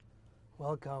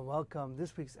Welcome, welcome.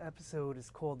 This week's episode is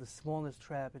called The Smallness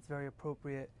Trap. It's very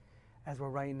appropriate as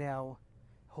we're right now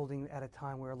holding at a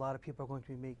time where a lot of people are going to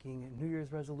be making New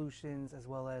Year's resolutions as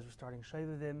well as we're starting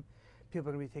Shavuot. People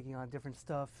are going to be taking on different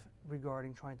stuff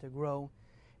regarding trying to grow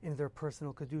in their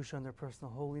personal Kedusha and their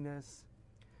personal holiness.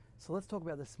 So let's talk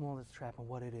about the Smallness Trap and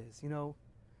what it is. You know,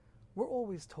 we're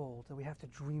always told that we have to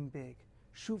dream big.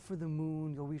 Shoot for the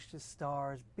moon, you'll reach the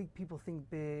stars. Big people think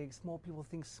big, small people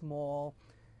think small.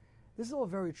 This is all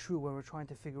very true when we're trying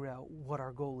to figure out what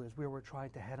our goal is, where we're trying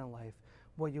to head in life,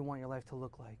 what you want your life to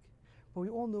look like. But we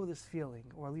all know this feeling,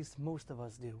 or at least most of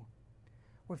us do.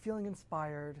 We're feeling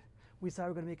inspired. We decide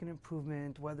we're going to make an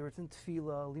improvement, whether it's in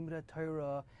tefillah, limud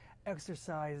Torah,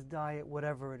 exercise, diet,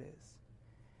 whatever it is.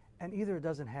 And either it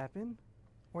doesn't happen,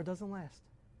 or it doesn't last.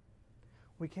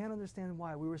 We can't understand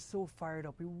why. We were so fired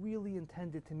up. We really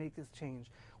intended to make this change.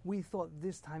 We thought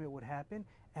this time it would happen,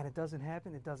 and it doesn't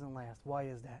happen, it doesn't last. Why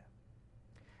is that?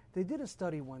 They did a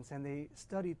study once, and they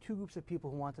studied two groups of people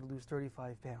who wanted to lose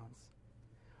 35 pounds.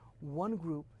 One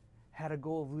group had a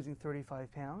goal of losing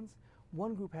 35 pounds.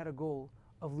 One group had a goal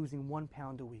of losing 1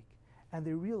 pound a week. And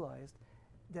they realized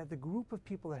that the group of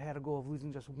people that had a goal of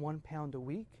losing just 1 pound a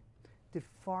week did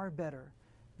far better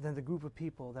than the group of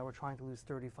people that were trying to lose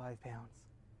 35 pounds.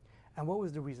 And what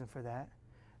was the reason for that?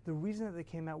 The reason that they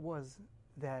came out was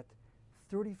that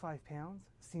 35 pounds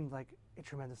seemed like a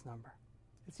tremendous number.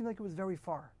 It seemed like it was very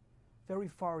far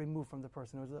removed from the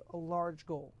person. It was a large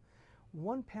goal.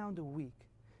 1 pound a week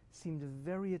seemed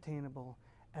very attainable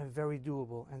and very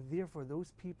doable, and therefore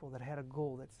those people that had a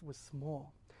goal that was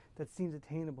small, that seemed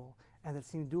attainable, and that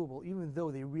seemed doable, even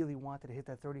though they really wanted to hit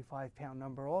that 35-pound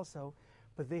number also,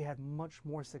 but they had much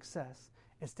more success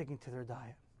in sticking to their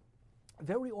diet.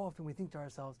 Very often we think to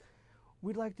ourselves,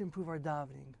 we'd like to improve our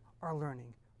davening, our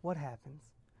learning. What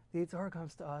happens? The Yetzer Hara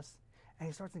comes to us, and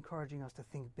he starts encouraging us to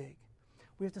think big.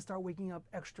 We have to start waking up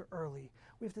extra early.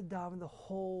 We have to daven the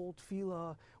whole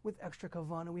tefillah with extra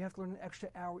kavanah. We have to learn an extra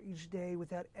hour each day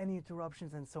without any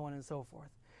interruptions, and so on and so forth.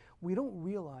 We don't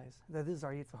realize that this is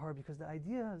our Yetzer Hara because the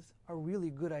ideas are really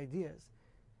good ideas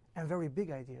and very big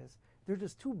ideas. They're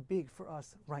just too big for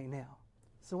us right now.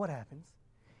 So what happens?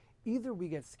 Either we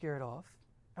get scared off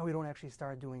and we don't actually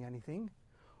start doing anything,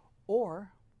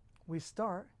 or we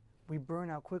start, we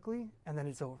burn out quickly, and then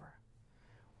it's over.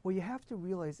 What you have to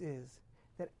realize is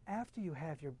that after you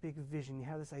have your big vision, you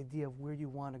have this idea of where you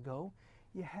want to go,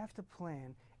 you have to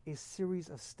plan a series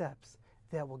of steps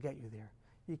that will get you there.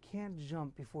 You can't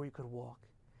jump before you could walk.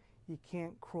 You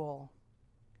can't crawl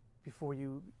before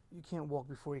you can't walk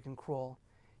before you can crawl.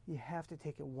 You have to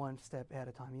take it one step at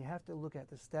a time. You have to look at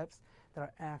the steps that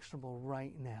are actionable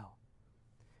right now.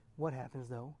 What happens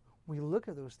though? We look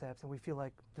at those steps and we feel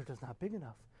like they're just not big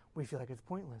enough. We feel like it's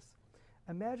pointless.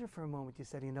 Imagine for a moment you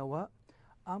said, you know what?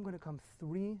 I'm going to come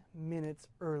 3 minutes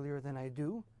earlier than I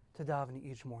do to daven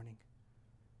each morning.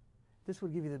 This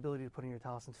would give you the ability to put in your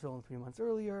talis and fill in 3 months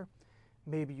earlier.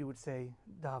 Maybe you would say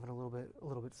daven a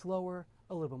little bit slower,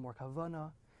 a little bit more kavanah.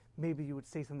 Maybe you would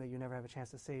say something that you never have a chance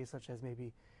to say, such as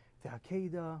maybe the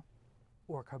Hakeda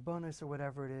or Karbonis or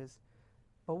whatever it is.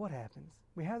 But what happens?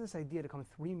 We have this idea to come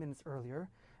 3 minutes earlier,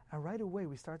 and right away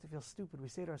we start to feel stupid. We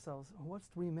say to ourselves, oh, what's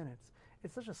 3 minutes?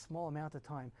 It's such a small amount of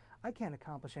time. I can't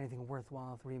accomplish anything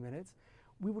worthwhile in 3 minutes.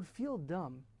 We would feel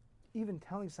dumb even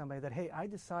telling somebody that, hey, I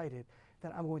decided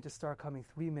that I'm going to start coming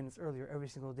 3 minutes earlier every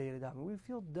single day to daven. We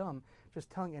feel dumb just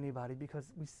telling anybody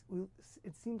because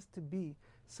it seems to be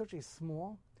such a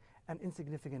small and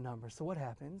insignificant number. So what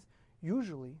happens?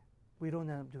 Usually, we don't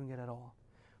end up doing it at all.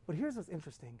 But here's what's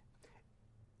interesting.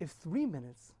 If 3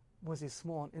 minutes was a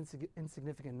small and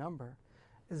insignificant number,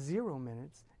 0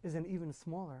 minutes is an even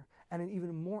smaller and an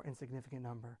even more insignificant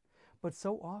number. But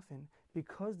so often,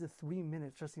 because the 3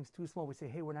 minutes just seems too small, we say,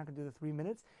 hey, we're not going to do the 3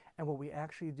 minutes, and what we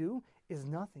actually do is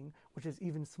nothing, which is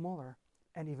even smaller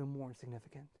and even more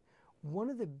insignificant. One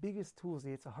of the biggest tools the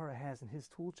Yetzer Hara has in his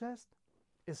tool chest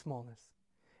is smallness,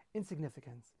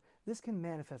 insignificance. This can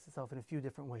manifest itself in a few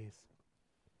different ways.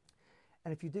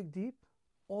 And if you dig deep,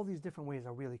 all these different ways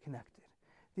are really connected.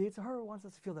 The Yetzer Hara wants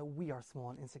us to feel that we are small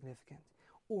and insignificant.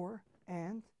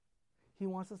 And he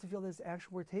wants us to feel that this action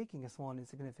we're taking is small and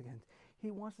insignificant.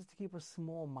 He wants us to keep us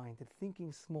small-minded,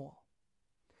 thinking small.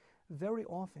 Very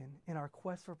often, in our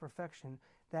quest for perfection,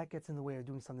 that gets in the way of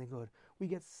doing something good. We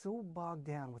get so bogged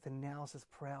down with analysis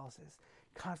paralysis,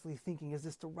 constantly thinking, is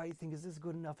this the right thing? Is this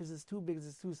good enough? Is this too big? Is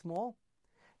this too small?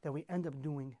 That we end up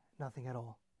doing nothing at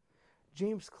all.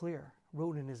 James Clear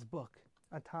wrote in his book,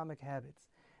 Atomic Habits,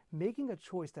 making a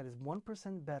choice that is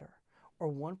 1% better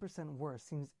or 1% worse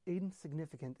seems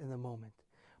insignificant in the moment.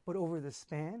 But over the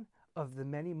span of the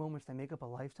many moments that make up a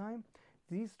lifetime,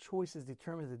 These choices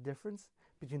determine the difference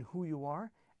between who you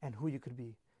are and who you could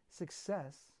be.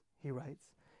 Success, he writes,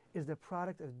 is the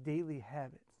product of daily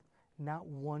habits, not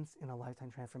once in a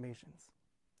lifetime transformations.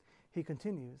 He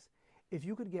continues, if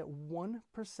you could get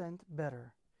 1%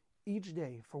 better each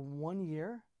day for 1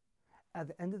 year, at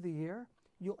the end of the year,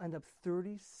 you'll end up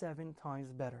 37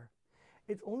 times better.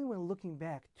 It's only when looking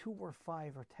back 2 or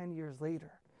 5 or 10 years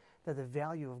later that the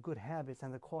value of good habits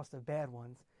and the cost of bad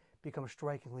ones become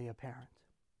strikingly apparent.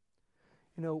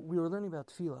 You know, we were learning about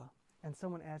tefillah, and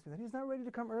someone asked me that he's not ready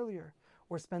to come earlier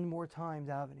or spend more time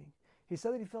davening. He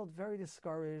said that he felt very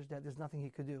discouraged, that there's nothing he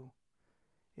could do.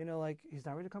 You know, like, he's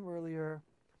not ready to come earlier,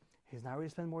 he's not ready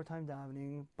to spend more time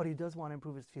davening, but he does want to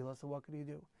improve his tefillah, so what could he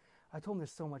do? I told him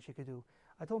there's so much he could do.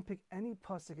 I told him pick any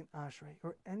pasuk in Ashrei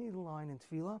or any line in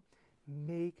tefillah,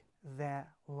 make that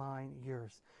line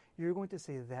yours. You're going to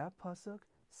say that pasuk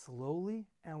slowly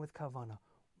and with kavanah.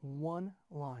 One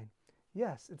line.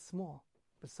 Yes, it's small,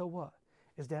 but so what?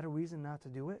 Is that a reason not to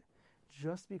do it?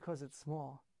 Just because it's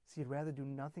small, so you'd rather do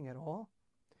nothing at all?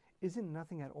 Isn't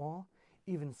nothing at all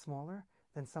even smaller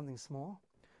than something small?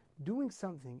 Doing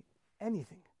something,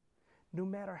 anything, no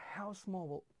matter how small,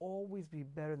 will always be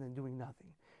better than doing nothing.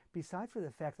 Besides for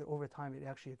the fact that over time it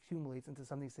actually accumulates into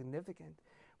something significant,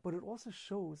 but it also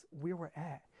shows where we're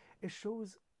at. It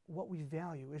shows what we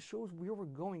value. It shows where we're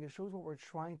going. It shows what we're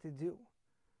trying to do.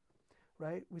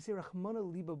 Right? We say, Rachmana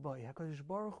liba bay. HaKadosh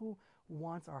Baruch Hu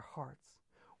wants our hearts.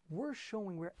 We're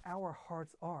showing where our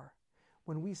hearts are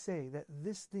when we say that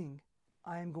this thing,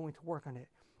 I am going to work on it,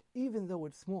 even though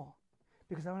it's small,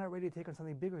 because I'm not ready to take on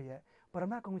something bigger yet, but I'm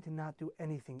not going to not do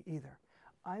anything either.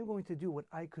 I'm going to do what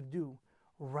I could do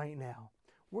right now.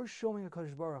 We're showing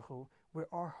HaKadosh Baruch Hu where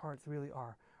our hearts really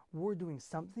are. We're doing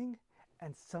something,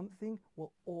 and something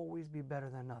will always be better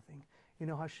than nothing. You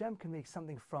know, Hashem can make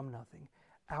something from nothing.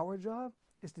 Our job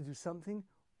is to do something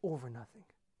over nothing.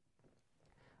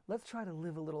 Let's try to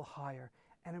live a little higher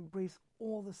and embrace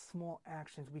all the small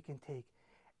actions we can take.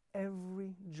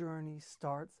 Every journey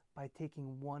starts by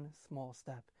taking one small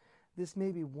step. This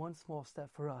may be one small step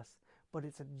for us, but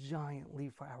it's a giant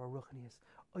leap for our ruchnius,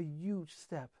 a huge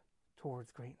step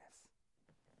towards greatness.